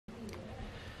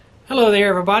Hello there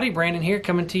everybody, Brandon here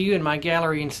coming to you in my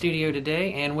gallery and studio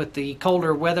today, and with the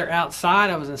colder weather outside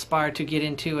I was inspired to get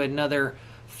into another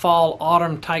fall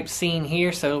autumn type scene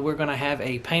here. So we're going to have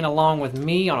a paint along with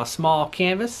me on a small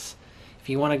canvas. If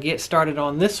you want to get started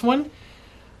on this one,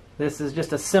 this is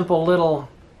just a simple little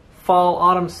fall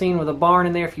autumn scene with a barn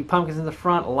in there, a few pumpkins in the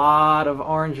front, a lot of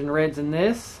orange and reds in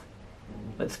this.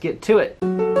 Let's get to it.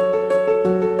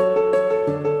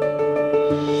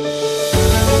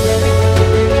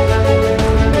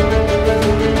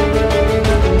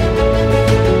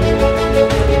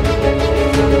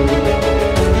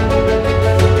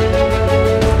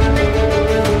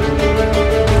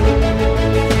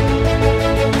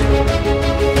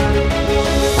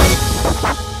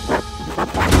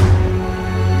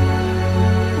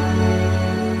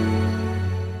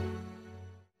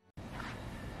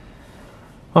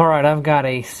 Alright, I've got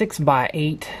a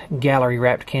 6x8 gallery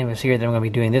wrapped canvas here that I'm going to be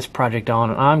doing this project on,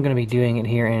 and I'm going to be doing it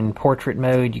here in portrait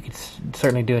mode. You could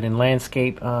certainly do it in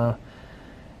landscape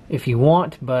if you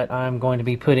want, but I'm going to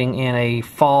be putting in a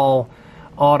fall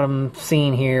autumn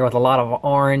scene here with a lot of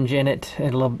orange in it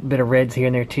and a little bit of reds here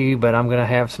and there too. But I'm going to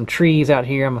have some trees out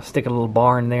here. I'm going to stick a little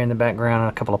barn there in the background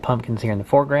and a couple of pumpkins here in the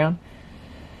foreground.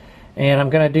 And I'm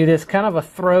going to do this kind of a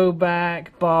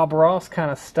throwback Bob Ross kind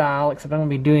of style, except I'm going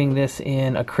to be doing this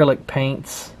in acrylic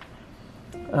paints.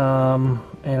 And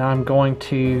I'm going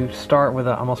to start with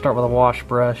a wash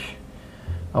brush,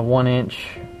 a 1-inch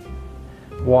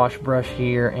wash brush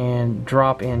here, and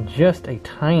drop in just a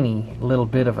tiny little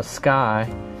bit of a sky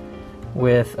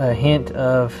with a hint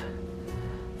of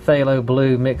Pthalo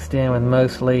Blue mixed in with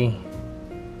mostly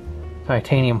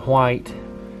titanium white.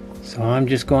 So I'm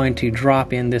just going to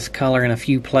drop in this color in a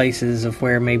few places of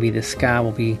where maybe the sky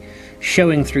will be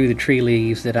showing through the tree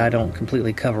leaves that I don't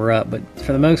completely cover up, but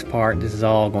for the most part this is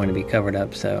all going to be covered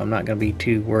up, so I'm not going to be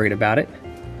too worried about it.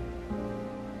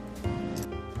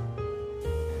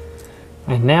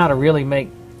 And now to really make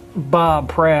Bob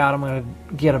proud, I'm going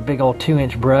to get a big old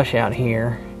 2-inch brush out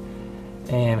here,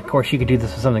 and of course you could do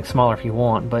this with something smaller if you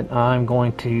want, but I'm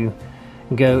going to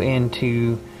go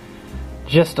into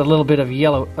just a little bit of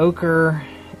yellow ochre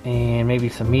and maybe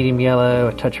some medium yellow,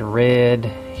 a touch of red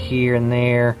here and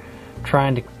there,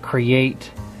 trying to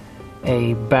create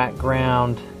a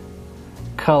background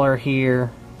color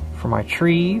here for my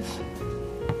trees.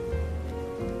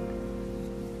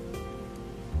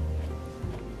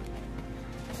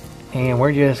 And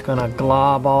we're just gonna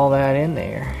glob all that in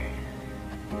there.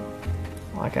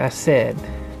 Like I said,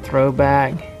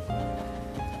 throwback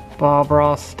Bob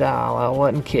Ross style, I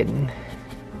wasn't kidding.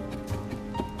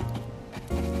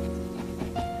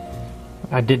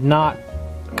 I did not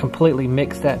completely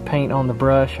mix that paint on the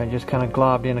brush. I just kind of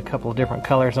globbed in a couple of different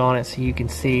colors on it, so you can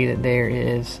see that there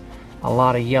is a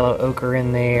lot of yellow ochre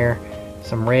in there,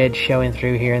 some red showing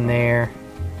through here and there,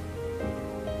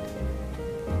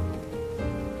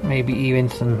 maybe even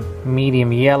some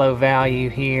medium yellow value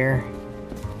here.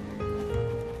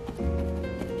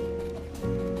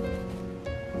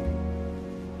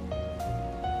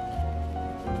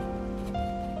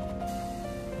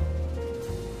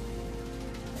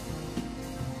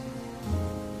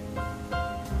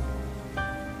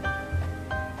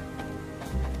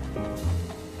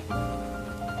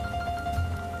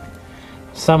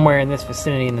 Somewhere in this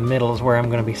vicinity in the middle is where I'm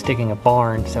going to be sticking a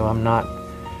barn, so I'm not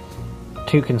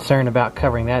too concerned about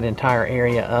covering that entire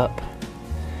area up.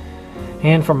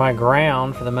 And for my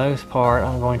ground, for the most part,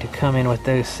 I'm going to come in with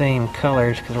those same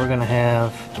colors because we're going to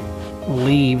have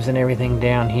leaves and everything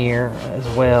down here as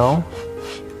well.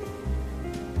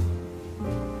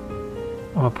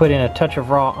 I'm going to put in a touch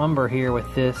of raw umber here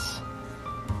with this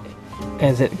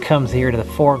as it comes here to the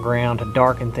foreground to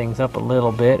darken things up a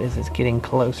little bit as it's getting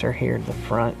closer here to the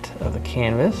front of the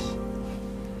canvas.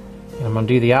 And I'm going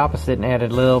to do the opposite and add a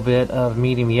little bit of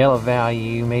medium yellow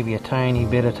value, maybe a tiny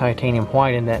bit of titanium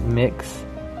white in that mix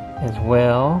as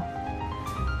well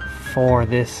for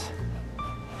this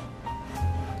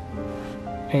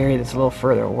area that's a little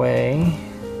further away.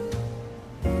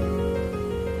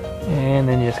 And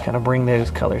then just kind of bring those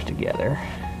colors together.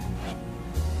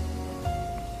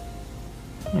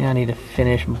 Now I need to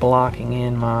finish blocking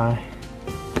in my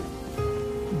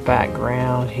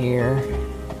background here.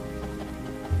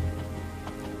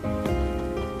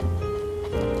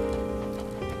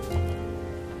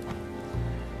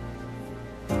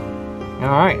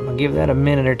 Alright, I'm going to give that a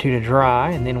minute or two to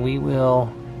dry, and then we will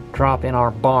drop in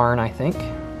our barn, I think.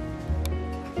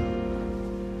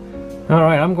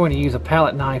 Alright, I'm going to use a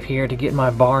palette knife here to get my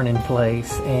barn in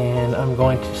place, and I'm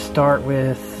going to start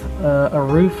with a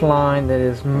roof line that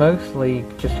is mostly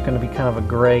just going to be kind of a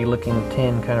gray looking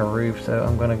tin kind of roof, so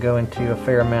I'm going to go into a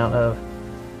fair amount of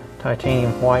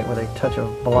titanium white with a touch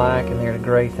of black in there to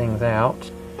gray things out.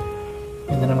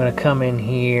 And then I'm going to come in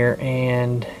here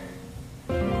and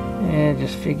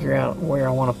just figure out where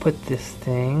I want to put this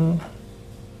thing.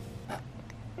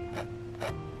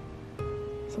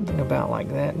 Something about like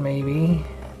that maybe.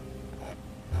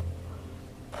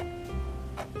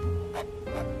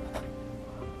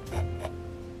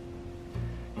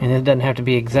 And it doesn't have to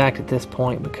be exact at this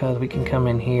point because we can come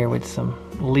in here with some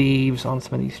leaves on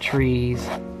some of these trees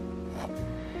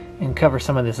and cover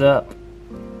some of this up.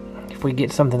 If we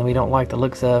get something that we don't like the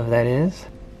looks of, that is.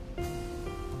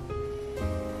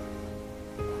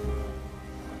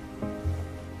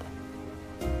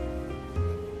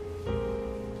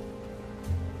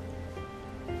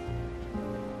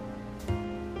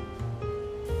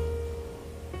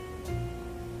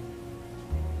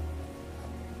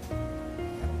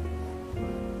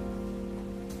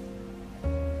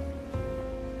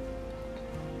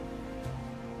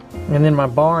 And then my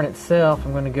barn itself,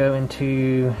 I'm going to go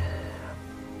into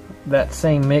that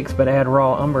same mix but add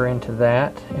raw umber into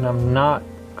that. And I'm not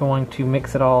going to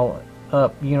mix it all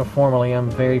up uniformly.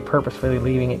 I'm very purposefully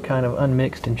leaving it kind of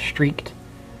unmixed and streaked.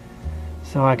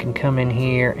 So I can come in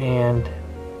here and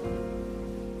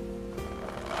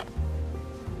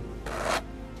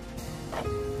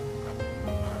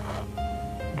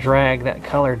drag that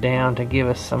color down to give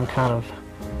us some kind of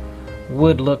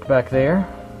wood look back there.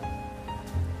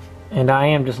 And I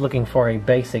am just looking for a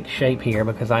basic shape here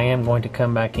because I am going to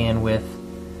come back in with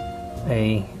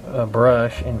a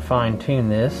brush and fine tune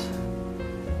this.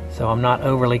 So I'm not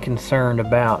overly concerned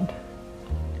about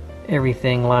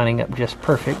everything lining up just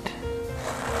perfect.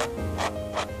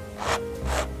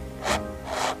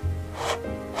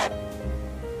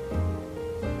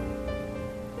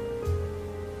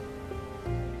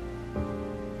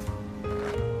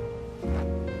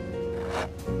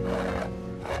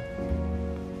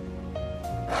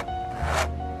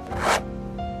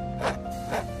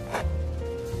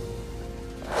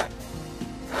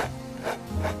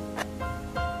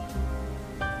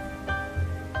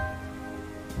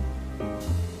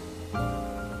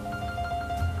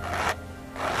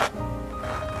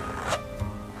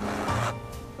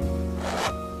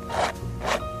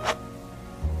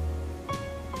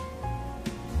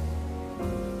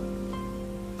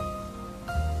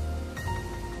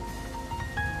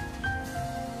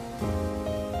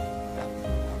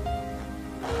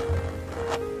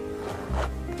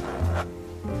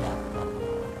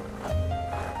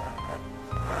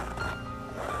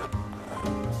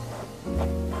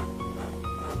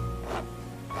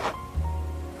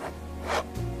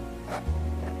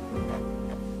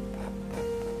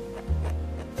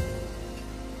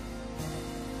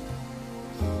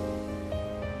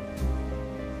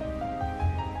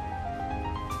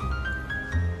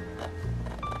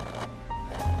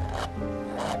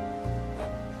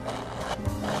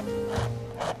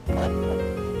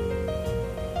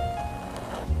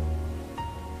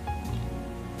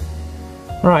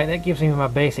 Alright, that gives me my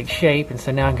basic shape, and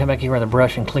so now I can come back here with a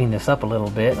brush and clean this up a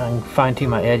little bit. I can fine tune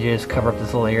my edges, cover up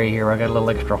this little area here where I got a little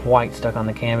extra white stuck on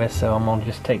the canvas, so I'm going to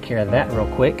just take care of that real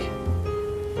quick.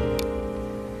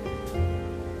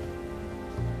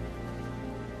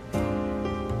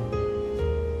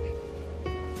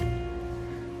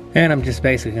 And I'm just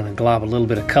basically going to glob a little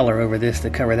bit of color over this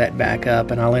to cover that back up,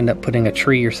 and I'll end up putting a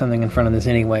tree or something in front of this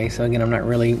anyway, so again I'm not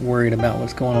really worried about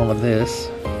what's going on with this.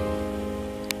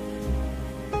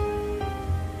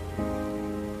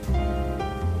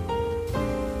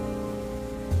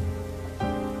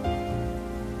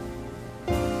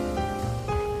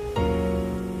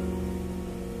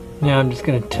 Now I'm just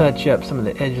going to touch up some of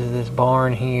the edges of this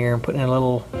barn here, putting a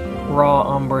little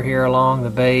raw umber here along the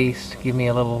base, give me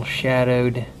a little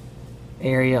shadowed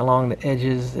area along the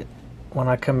edges that when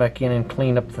I come back in and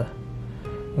clean up the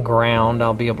ground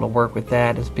I'll be able to work with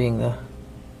that as being the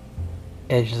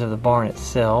edges of the barn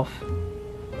itself.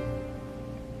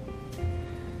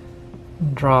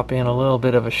 Drop in a little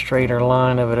bit of a straighter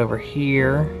line of it over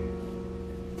here.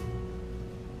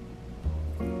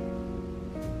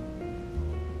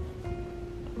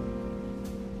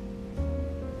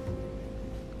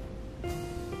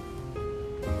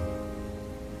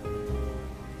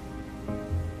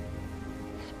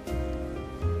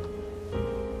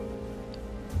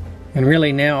 And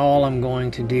really now all I'm going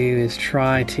to do is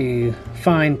try to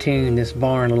fine-tune this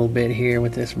barn a little bit here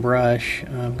with this brush.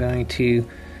 I'm going to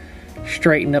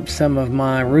straighten up some of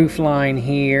my roof line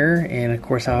here, and of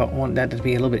course I want that to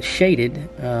be a little bit shaded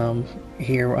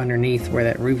here underneath where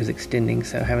that roof is extending,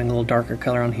 so having a little darker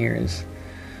color on here is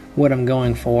what I'm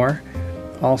going for.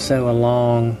 Also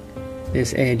along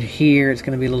this edge here. It's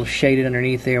going to be a little shaded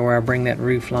underneath there where I bring that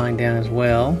roof line down as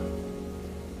well.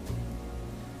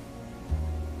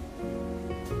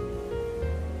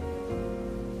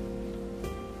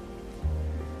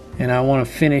 And I want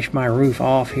to finish my roof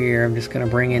off here. I'm just going to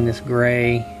bring in this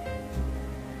gray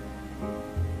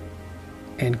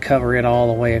and cover it all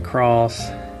the way across.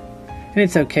 And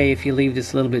it's okay if you leave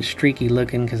this a little bit streaky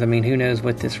looking, because I mean, who knows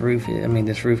what this roof is. I mean,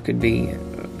 this roof could be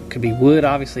wood,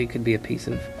 obviously. It could be a piece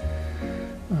of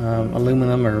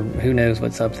aluminum, or who knows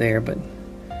what's up there. But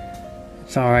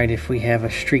it's alright if we have a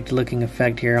streaked looking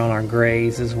effect here on our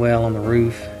grays as well on the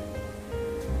roof.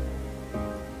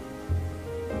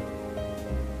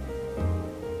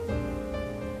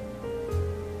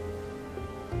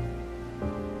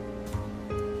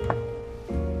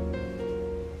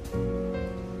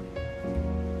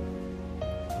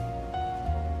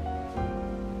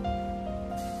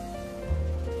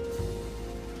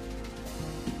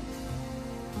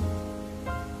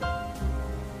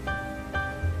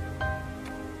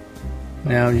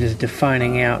 Now I'm just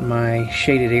defining out my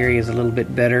shaded areas a little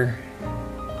bit better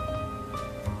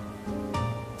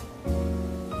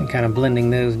and kind of blending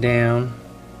those down.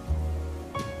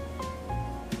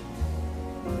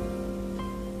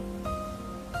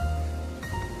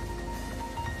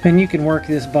 And you can work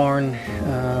this barn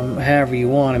however you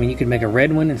want. I mean, you could make a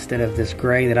red one instead of this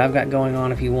gray that I've got going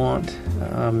on if you want.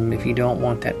 If you don't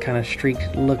want that kind of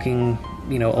streaked looking,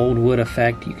 you know, old wood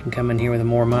effect, you can come in here with a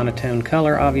more monotone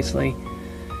color, obviously.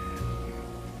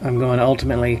 I'm going to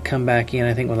ultimately come back in,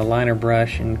 I think, with a liner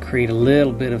brush and create a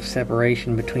little bit of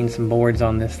separation between some boards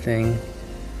on this thing.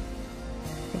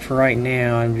 But for right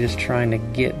now, I'm just trying to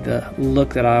get the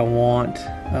look that I want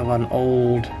of an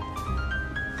old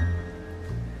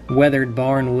weathered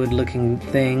barnwood looking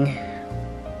thing.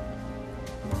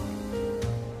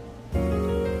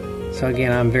 So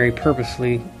again, I'm very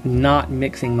purposely not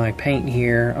mixing my paint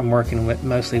here. I'm working with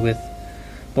mostly with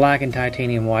black and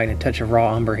titanium white and a touch of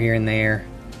raw umber here and there,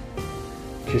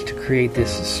 just to create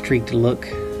this streaked look.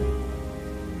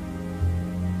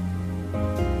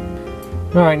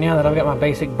 Alright, now that I've got my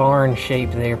basic barn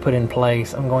shape there put in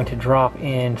place, I'm going to drop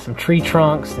in some tree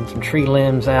trunks and some tree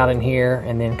limbs out in here,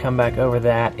 and then come back over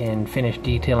that and finish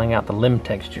detailing out the limb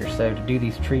texture. So to do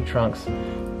these tree trunks,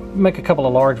 make a couple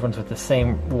of large ones with the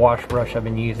same wash brush I've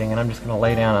been using, and I'm just going to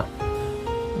lay down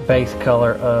a base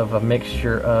color of a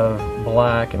mixture of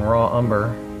black and raw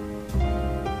umber.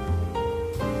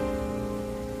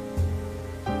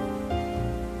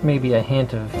 Maybe a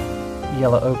hint of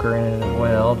yellow ochre in it as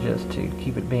well, just to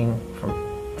keep it being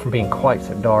from being quite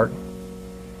so dark.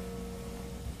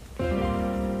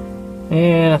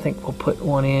 And I think we'll put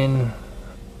one in.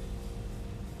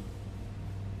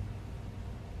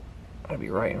 That'll be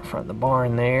right in front of the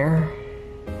barn there.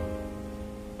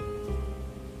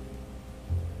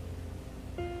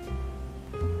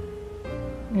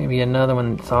 Maybe another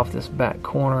one that's off this back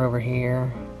corner over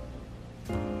here.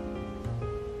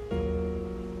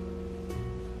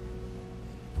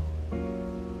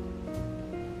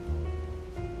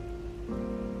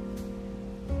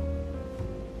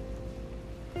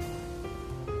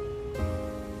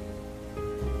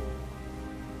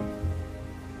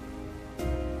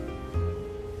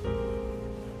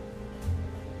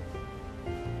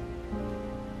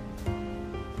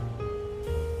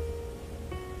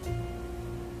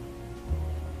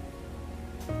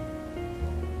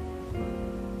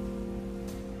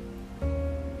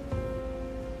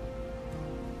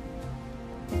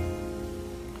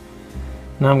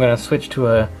 Now I'm going to switch to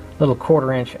a little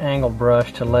 1/4 inch angle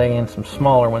brush to lay in some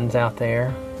smaller ones out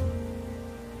there.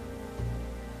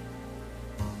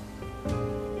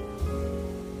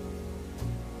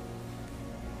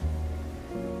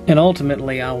 And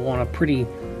ultimately I want a pretty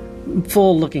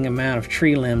full looking amount of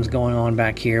tree limbs going on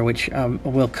back here, which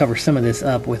will cover some of this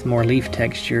up with more leaf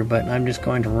texture, but I'm just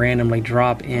going to randomly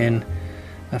drop in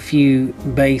a few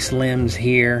base limbs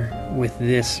here with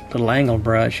this little angle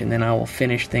brush, and then I will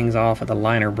finish things off with a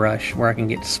liner brush where I can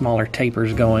get smaller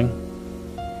tapers going.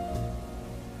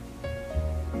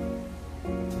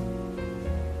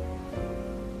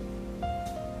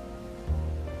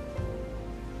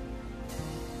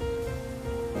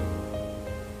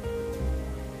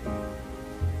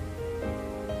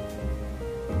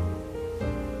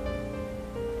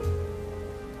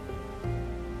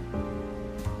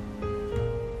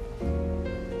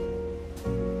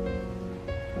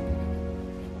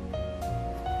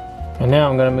 And now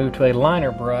I'm going to move to a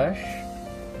liner brush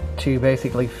to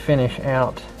basically finish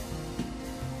out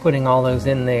putting all those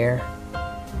in there.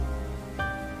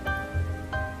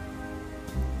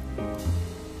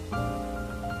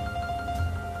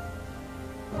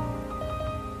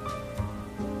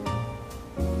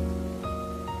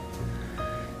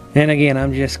 And again,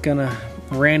 I'm just gonna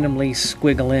randomly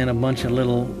squiggle in a bunch of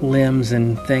little limbs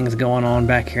and things going on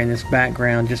back here in this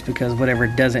background, just because whatever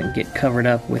doesn't get covered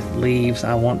up with leaves,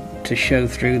 I want to show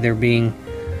through there being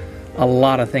a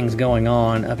lot of things going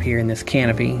on up here in this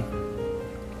canopy.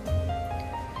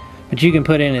 But you can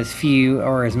put in as few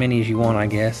or as many as you want, I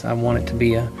guess. I want it to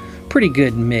be a pretty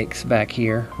good mix back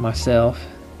here myself.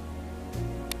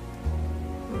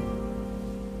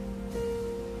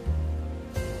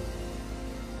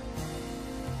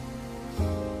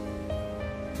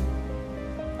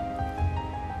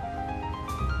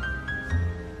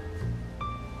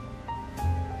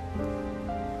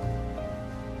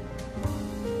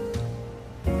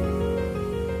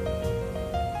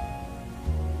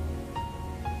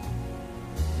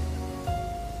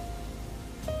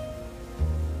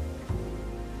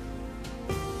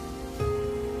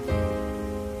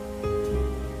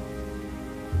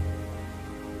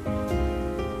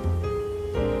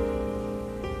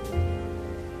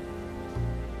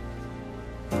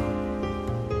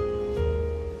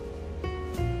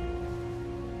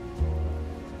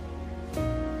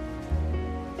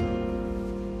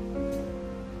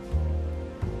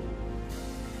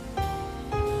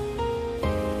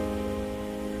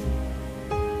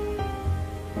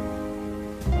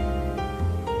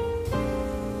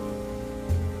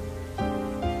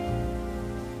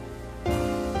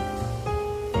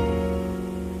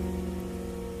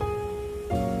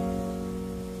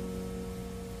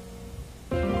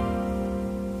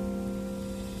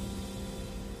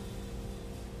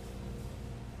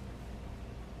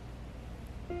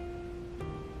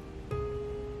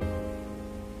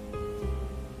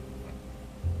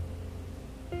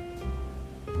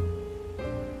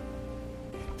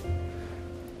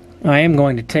 I am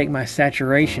going to take my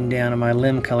saturation down on my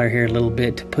limb color here a little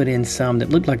bit to put in some that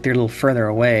look like they're a little further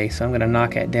away. So I'm going to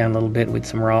knock that down a little bit with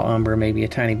some raw umber, maybe a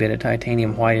tiny bit of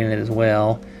titanium white in it as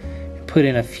well. Put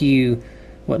in a few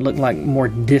what look like more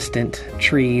distant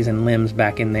trees and limbs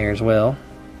back in there as well.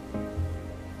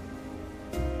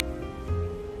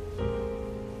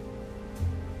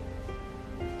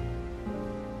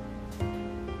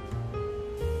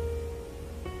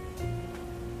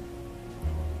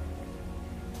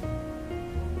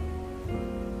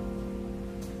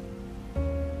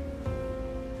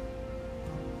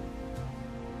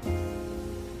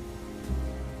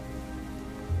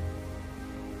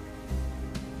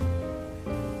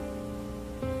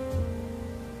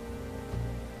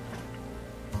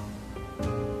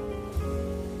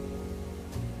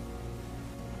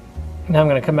 Now I'm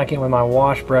going to come back in with my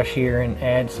wash brush here and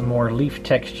add some more leaf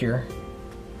texture.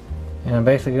 And I'm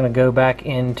basically going to go back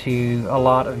into a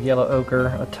lot of yellow ochre,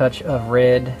 a touch of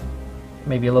red,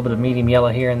 maybe a little bit of medium yellow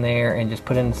here and there, and just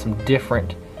put in some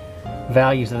different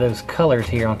values of those colors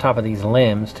here on top of these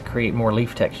limbs to create more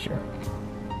leaf texture.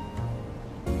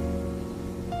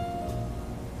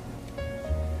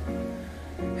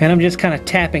 And I'm just kind of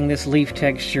tapping this leaf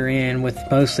texture in with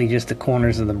mostly just the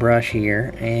corners of the brush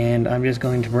here. And I'm just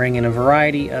going to bring in a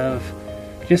variety of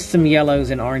just some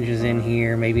yellows and oranges in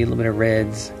here, maybe a little bit of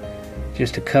reds,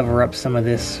 just to cover up some of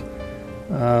this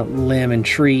limb and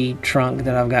tree trunk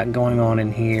that I've got going on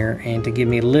in here, and to give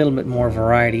me a little bit more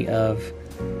variety of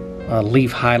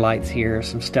leaf highlights here,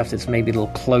 some stuff that's maybe a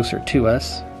little closer to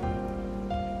us.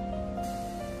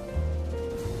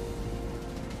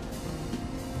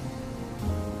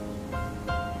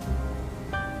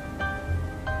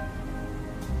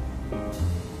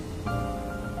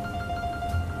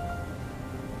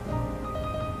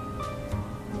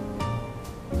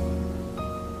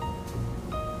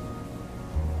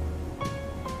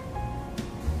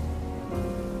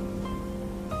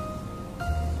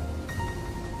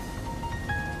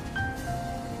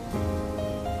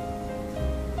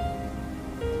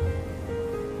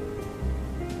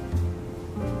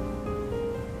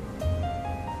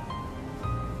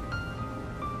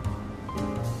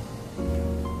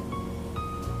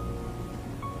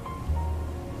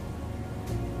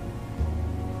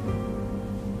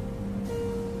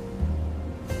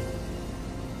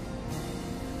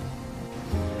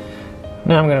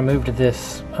 Now I'm going to move to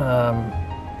this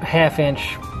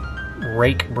half-inch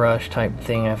rake brush type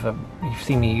thing you've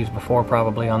seen me use before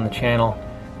probably on the channel,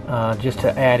 just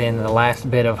to add in the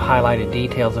last bit of highlighted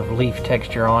details of leaf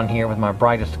texture on here with my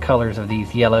brightest colors of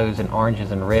these yellows and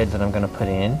oranges and reds that I'm going to put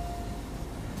in.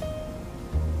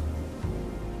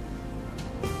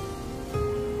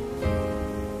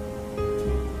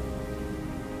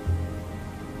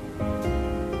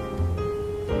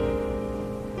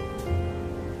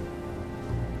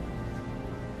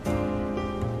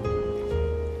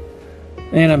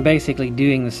 And I'm basically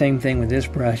doing the same thing with this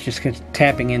brush, just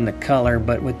tapping in the color,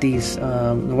 but with these,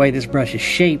 the way this brush is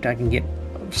shaped, I can get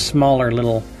smaller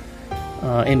little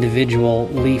individual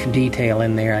leaf detail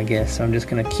in there, I guess. So I'm just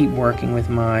going to keep working with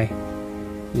my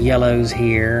yellows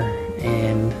here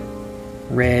and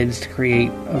reds to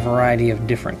create a variety of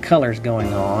different colors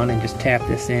going on, and just tap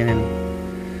this in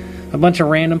a bunch of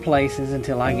random places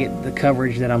until I get the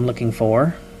coverage that I'm looking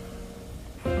for.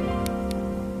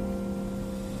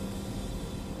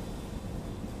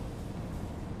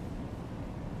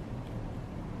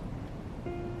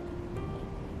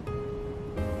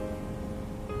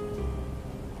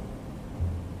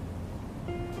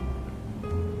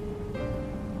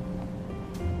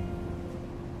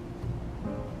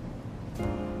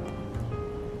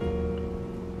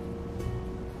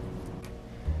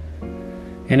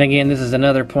 And again, this is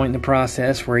another point in the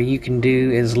process where you can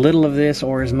do as little of this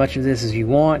or as much of this as you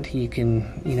want. You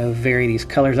can, you know, vary these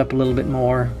colors up a little bit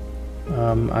more.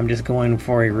 I'm just going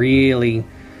for a really,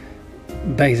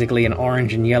 basically an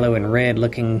orange and yellow and red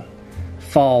looking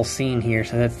fall scene here.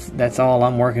 So that's all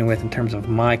I'm working with in terms of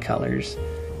my colors.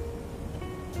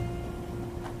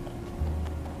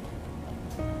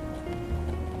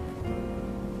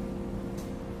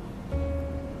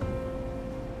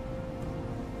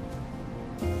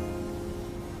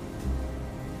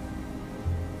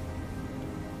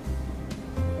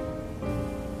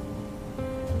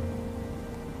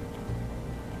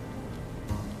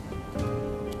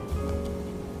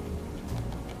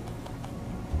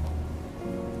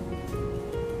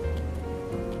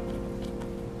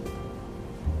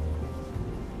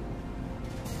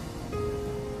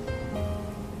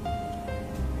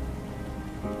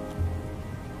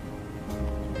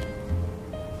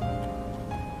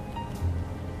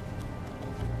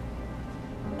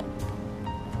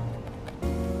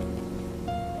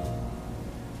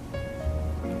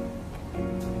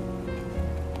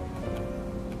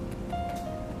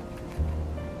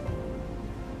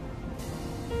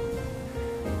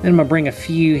 Then I'm going to bring a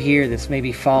few here that's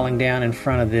maybe falling down in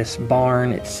front of this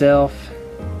barn itself.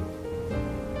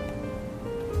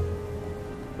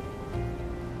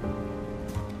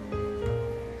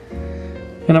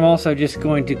 And I'm also just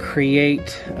going to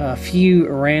create a few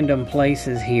random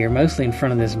places here, mostly in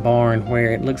front of this barn,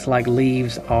 where it looks like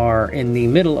leaves are in the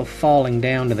middle of falling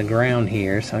down to the ground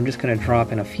here. So I'm just going to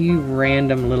drop in a few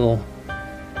random little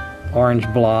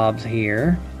orange blobs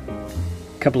here.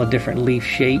 Couple of different leaf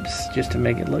shapes just to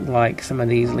make it look like some of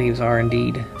these leaves are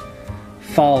indeed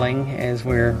falling as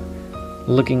we're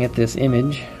looking at this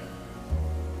image.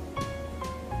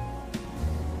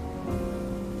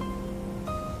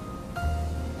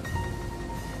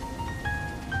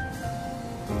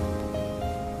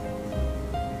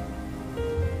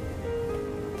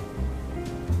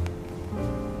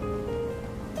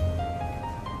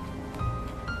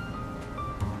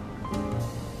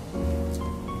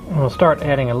 We'll start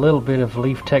adding a little bit of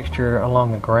leaf texture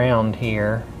along the ground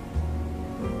here.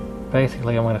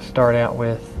 Basically, I'm going to start out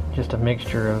with just a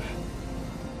mixture of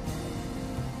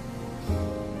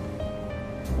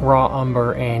raw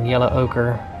umber and yellow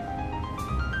ochre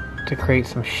to create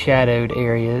some shadowed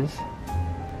areas.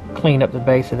 Clean up the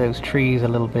base of those trees a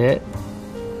little bit.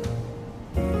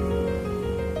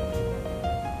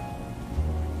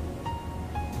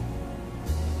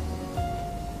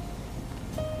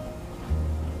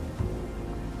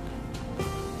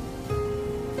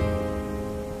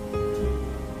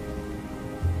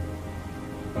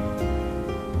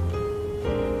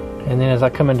 And then as I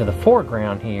come into the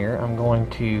foreground here, I'm going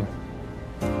to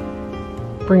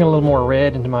bring a little more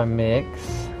red into my mix,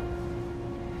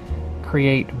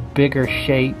 create bigger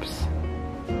shapes,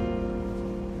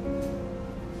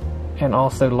 and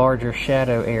also larger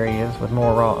shadow areas with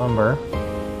more raw umber.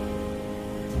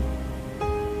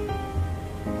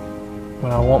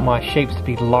 When I want my shapes to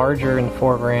be larger in the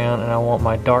foreground, and I want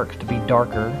my darks to be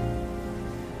darker,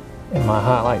 and my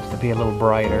highlights to be a little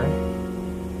brighter.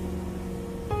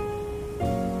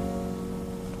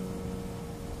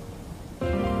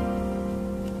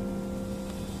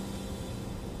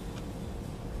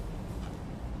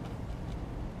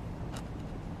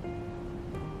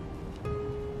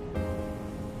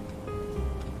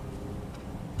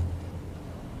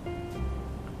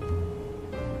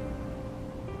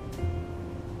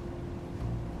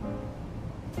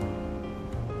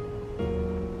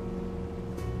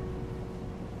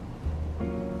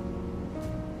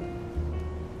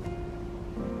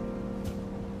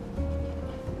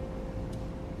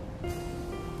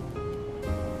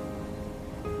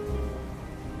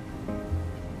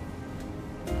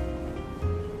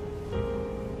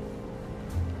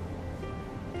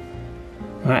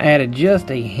 I added just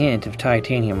a hint of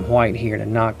titanium white here to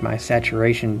knock my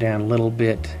saturation down a little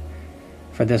bit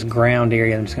for this ground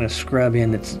area. I'm just going to scrub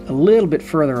in that's a little bit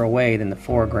further away than the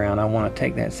foreground. I want to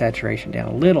take that saturation down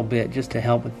a little bit just to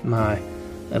help with my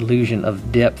illusion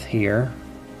of depth here.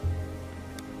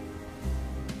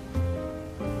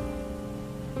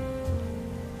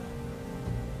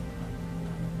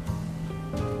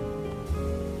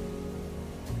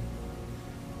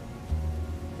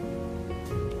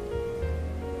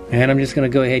 And I'm just going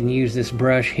to go ahead and use this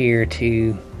brush here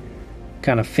to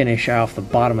kind of finish off the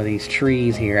bottom of these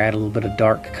trees here. Add a little bit of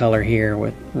dark color here,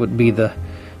 what would be the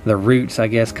roots, I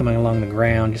guess, coming along the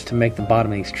ground, just to make the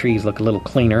bottom of these trees look a little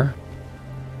cleaner.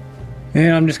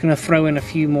 And I'm just going to throw in a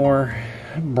few more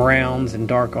browns and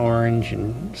dark orange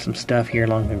and some stuff here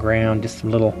along the ground, just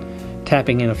some little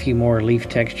tapping in a few more leaf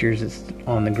textures that's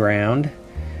on the ground.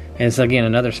 And it's again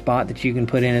another spot that you can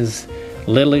put in as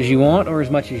little as you want or as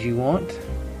much as you want.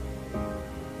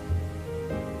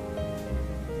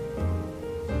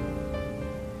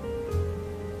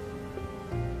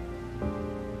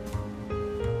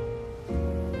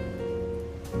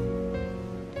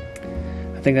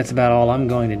 I think that's about all I'm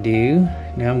going to do.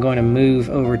 Now I'm going to move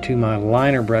over to my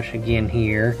liner brush again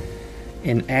here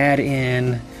and add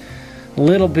in a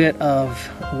little bit of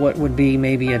what would be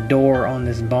maybe a door on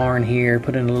this barn here.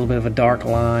 Put in a little bit of a dark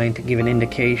line to give an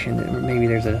indication that maybe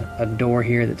there's a door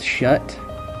here that's shut.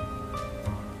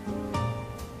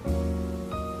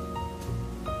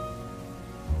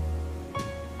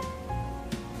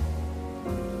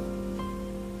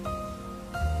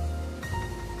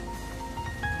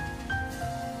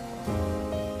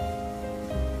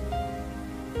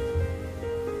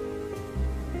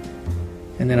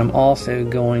 And then I'm also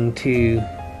going to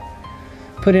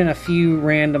put in a few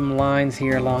random lines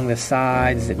here along the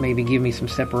sides that maybe give me some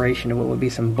separation to what would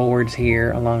be some boards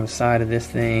here along the side of this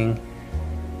thing.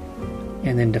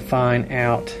 And then define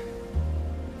out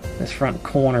this front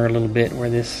corner a little bit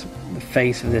where the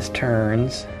face of this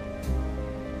turns.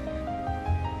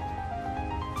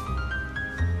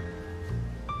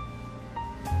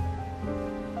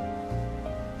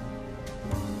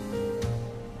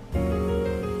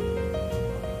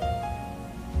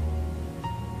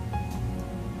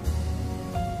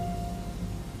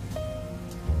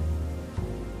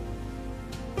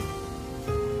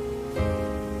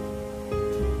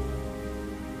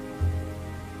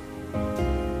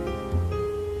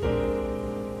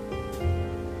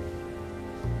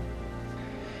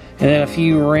 And then a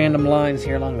few random lines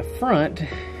here along the front,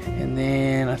 and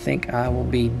then I think I will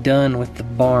be done with the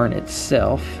barn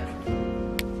itself.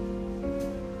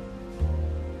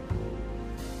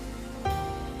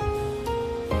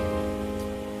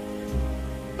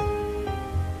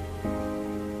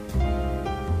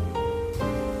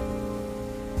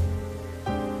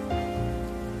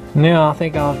 Now I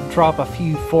think I'll drop a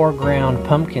few foreground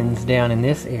pumpkins down in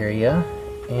this area,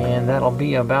 and that'll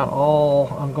be about all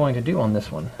I'm going to do on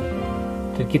this one.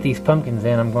 To get these pumpkins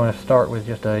in, I'm going to start with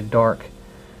just a dark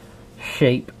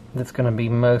shape that's going to be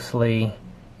mostly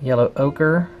yellow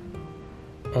ochre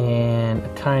and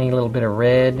a tiny little bit of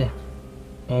red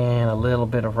and a little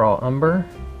bit of raw umber.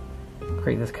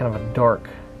 Create this kind of a dark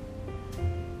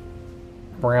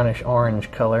brownish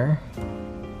orange color.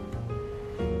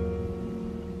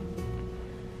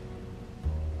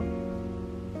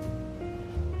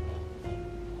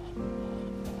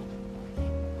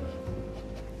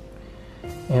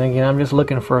 And again, I'm just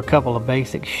looking for a couple of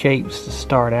basic shapes to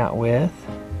start out with.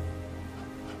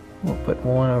 We'll put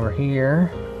one over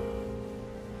here.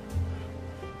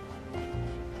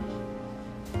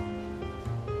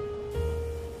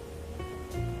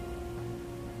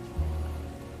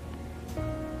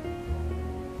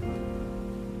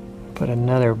 Put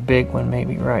another big one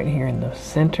maybe right here in the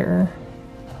center.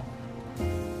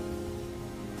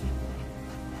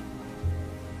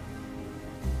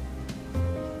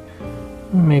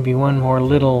 Maybe one more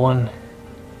little one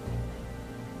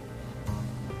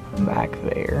back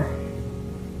there.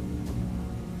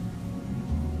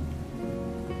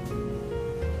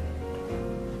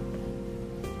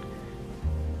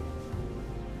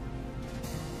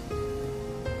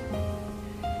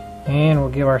 And we'll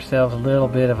give ourselves a little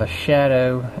bit of a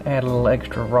shadow, add a little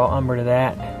extra raw umber to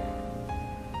that.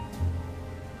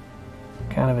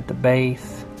 Kind of at the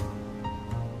base.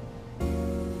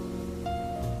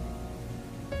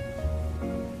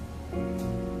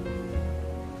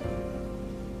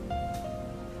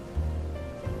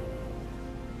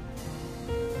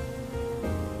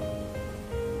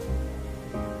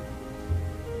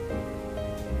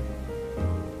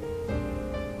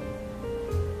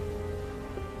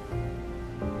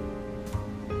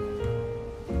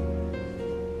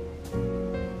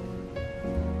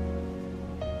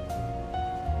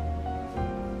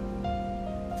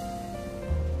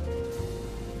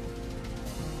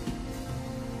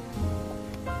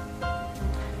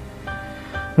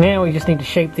 Now we just need to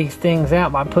shape these things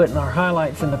out by putting our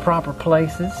highlights in the proper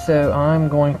places. So I'm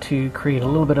going to create a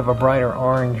little bit of a brighter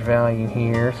orange value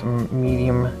here, some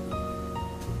medium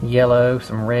yellow,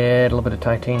 some red, a little bit of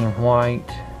titanium white,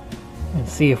 and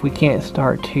see if we can't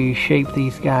start to shape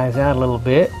these guys out a little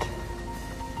bit.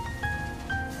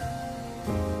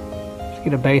 Just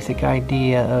get a basic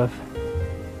idea of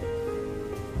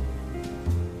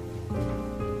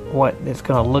what it's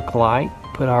going to look like.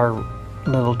 Put our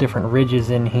little different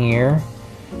ridges in here.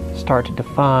 Start to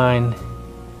define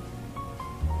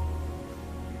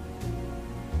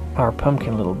our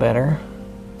pumpkin a little better.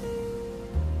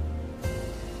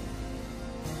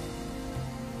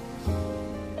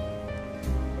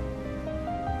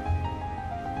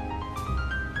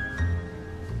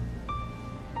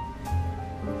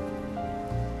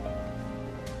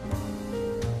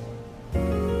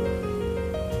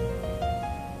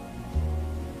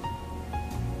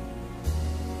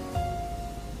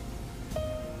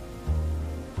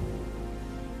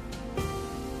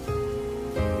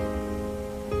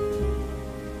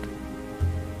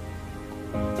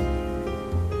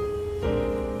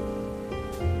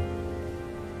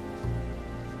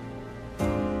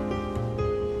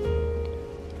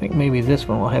 I think maybe this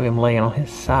one will have him laying on his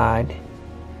side.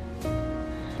 I'm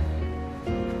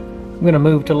going to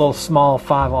move to a little small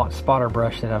 5/0 spotter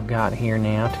brush that I've got here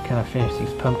now to kind of finish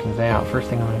these pumpkins out.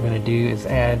 First thing I'm going to do is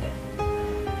add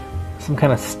some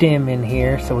kind of stem in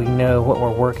here so we know what we're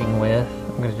working with.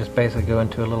 I'm going to just basically go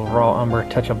into a little raw umber,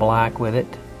 touch of black with it,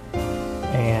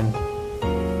 and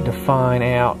define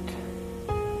out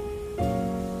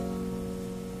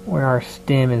where our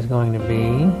stem is going to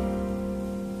be.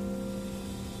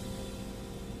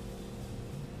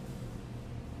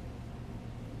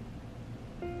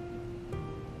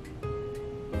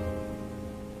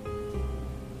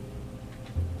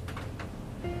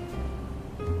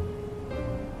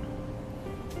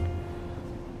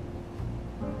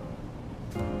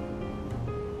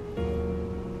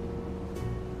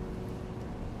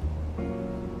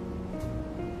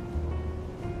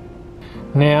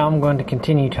 Now I'm going to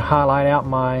continue to highlight out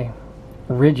my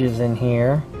ridges in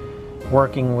here,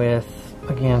 working with,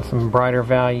 again, some brighter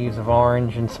values of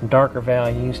orange and some darker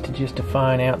values to just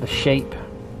define out the shape.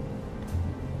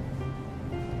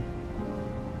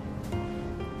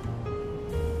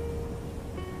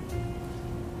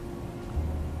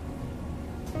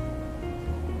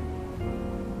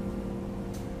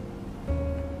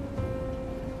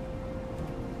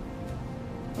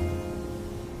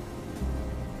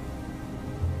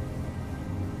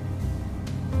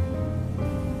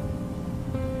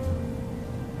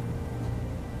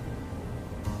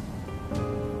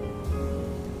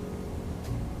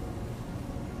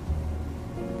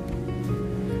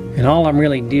 And all I'm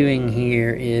really doing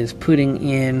here is putting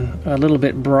in a little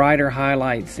bit brighter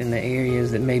highlights in the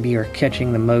areas that maybe are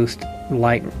catching the most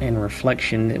light and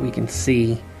reflection that we can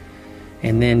see.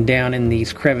 And then down in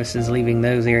these crevices, leaving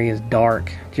those areas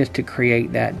dark, just to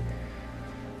create that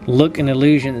look and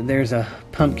illusion that there's a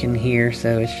pumpkin here.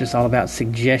 So it's just all about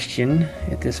suggestion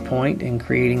at this point and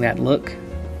creating that look.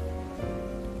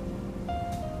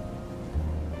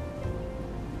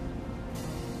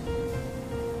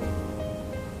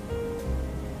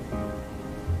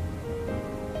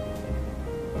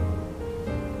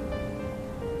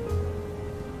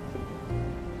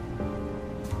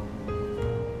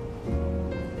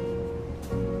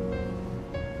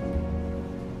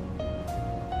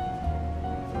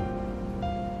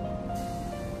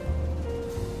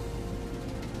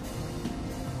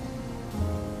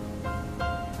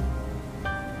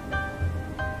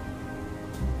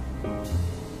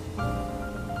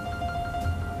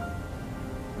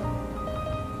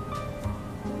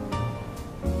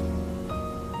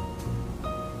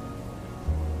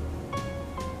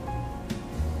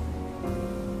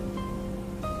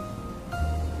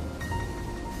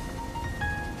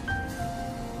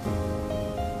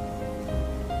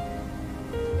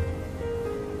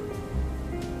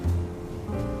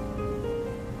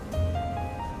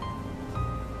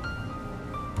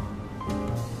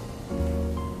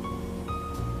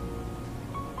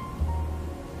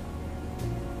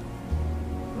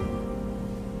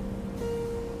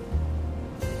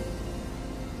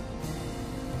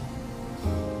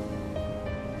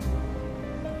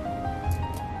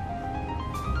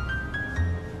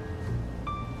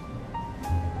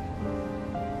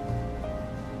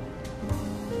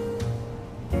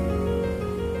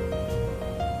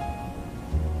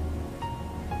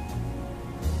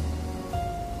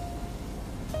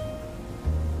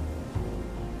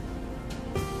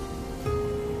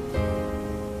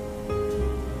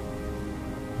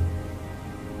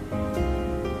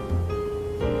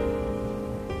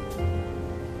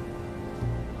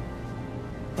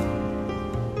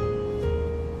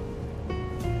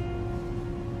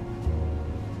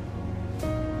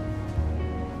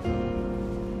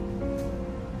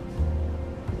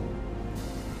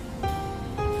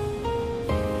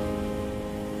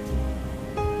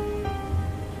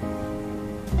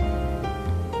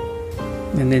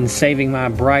 And then saving my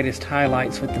brightest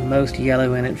highlights with the most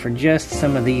yellow in it for just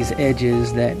some of these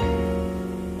edges that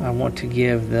I want to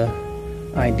give the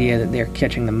idea that they're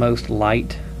catching the most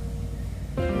light.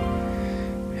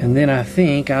 And then I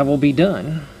think I will be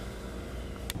done.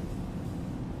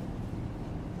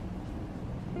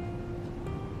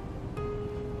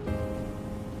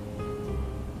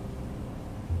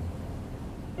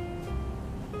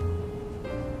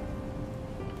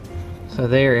 So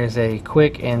there is a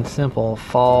quick and simple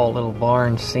fall little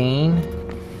barn scene.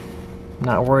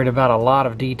 Not worried about a lot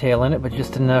of detail in it, but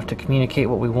just enough to communicate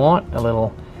what we want. A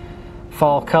little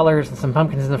fall colors and some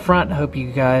pumpkins in the front. Hope you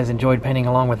guys enjoyed painting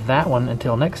along with that one.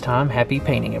 Until next time, happy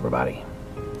painting, everybody.